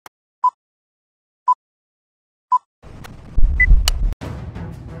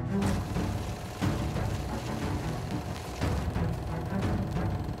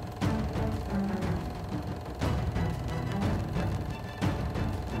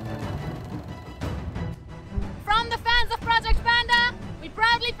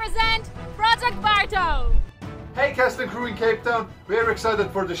present Project Barto! Hey cast and crew in Cape Town, we're excited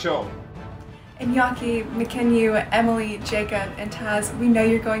for the show. Iñaki, Mackenyu, Emily, Jacob, and Taz, we know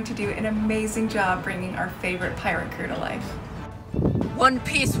you're going to do an amazing job bringing our favorite pirate crew to life. One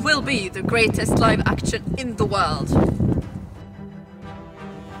Piece will be the greatest live action in the world.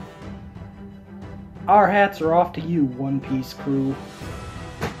 Our hats are off to you, One Piece crew.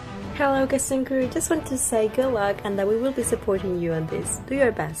 Hello cast and crew, just want to say good luck and that we will be supporting you on this. Do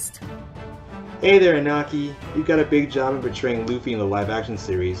your best. Hey there Iñaki, you got a big job in portraying Luffy in the live action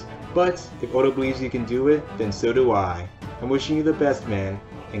series, but if Oda believes you can do it, then so do I. I'm wishing you the best, man,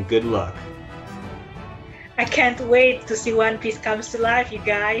 and good luck. I can't wait to see One Piece comes to life, you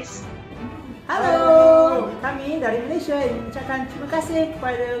guys. Halo, kami dari Malaysia ingin mengucapkan terima kasih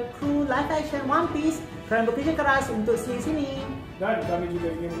kepada kru live action One Piece kerana bekerja keras untuk sini. Dan kami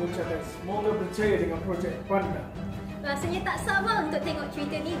juga ingin mengucapkan semoga percaya dengan projek Panda. Rasanya tak sabar untuk tengok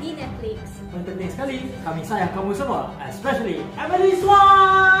cerita ni di Netflix. Dan penting sekali, kami sayang kamu semua, especially Emily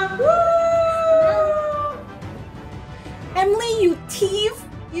Swan! Emily, you thief!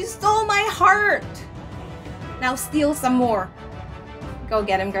 You stole my heart! Now steal some more. Go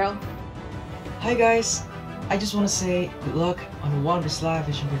get him, girl. Hi guys, I just want to say good luck on the One Piece live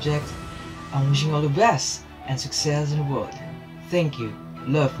action project. I'm wishing you all the best and success in the world. Thank you.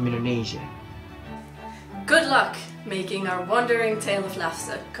 Love from Indonesia. Good luck making our wandering tale of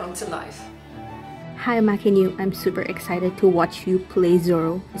laughter come to life. Hi Mackenyu, I'm super excited to watch you play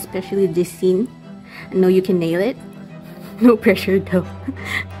Zoro, especially this scene. I know you can nail it. No pressure though.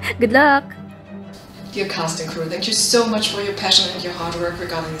 Good luck! Dear cast and crew, thank you so much for your passion and your hard work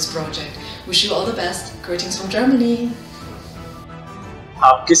regarding this project. Wish you all the best. Greetings from Germany.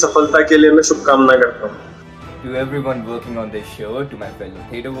 आपकी सफलता के लिए मैं शुभकामनाएं करता हूँ. To everyone working on this show, to my fellow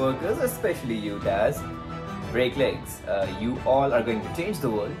theatre workers, especially you, Taz, break legs. You all are going to change the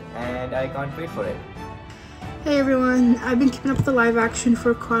world, and I can't wait for it. Hey everyone, I've been keeping up with the live action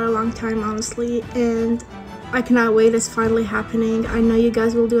for quite a long time, honestly, and I cannot wait. It's finally happening. I know you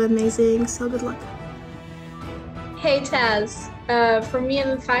guys will do amazing, so good luck. Hey Taz, for me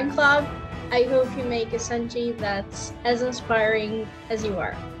and the fan club, I hope you make a Sanji that's as inspiring as you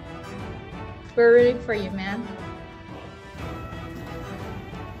are. We're rooting for you, man.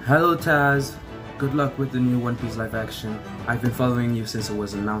 Hello Taz, good luck with the new One Piece live action. I've been following you since it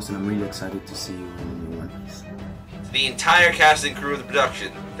was announced and I'm really excited to see you in the new One Piece. To the entire cast and crew of the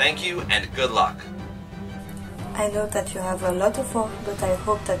production, thank you and good luck. I know that you have a lot of work, but I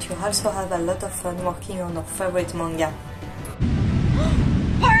hope that you also have a lot of fun working on our favorite manga.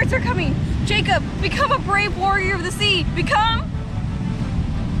 Pirates are coming! Jacob, become a brave warrior of the sea! Become...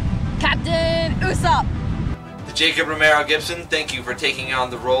 Captain Usopp! To Jacob Romero Gibson, thank you for taking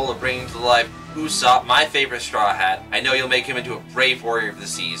on the role of bringing to life Usopp, my favorite Straw Hat. I know you'll make him into a brave warrior of the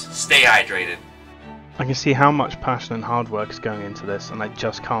seas. Stay hydrated. I can see how much passion and hard work is going into this, and I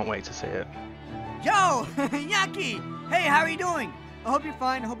just can't wait to see it. Yo! Iñaki! Hey, how are you doing? I hope you're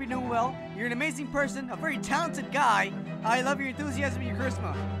fine, I hope you're doing well. You're an amazing person, a very talented guy. I love your enthusiasm and your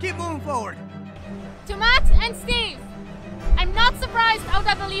charisma. Keep moving forward. To Matt and Steve, I'm not surprised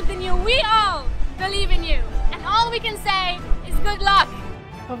Oda believed in you. We all believe in you. And all we can say is good luck.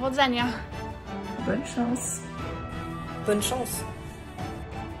 Powodzenia. Bonne chance. Bonne chance.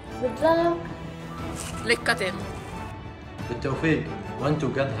 Good luck. Lycka till. بالتوفيق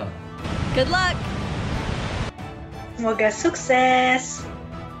وأنتم قدها. Good luck! Semoga sukses.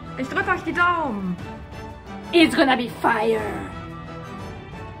 Ich drücke euch die Daumen. It's gonna be fire.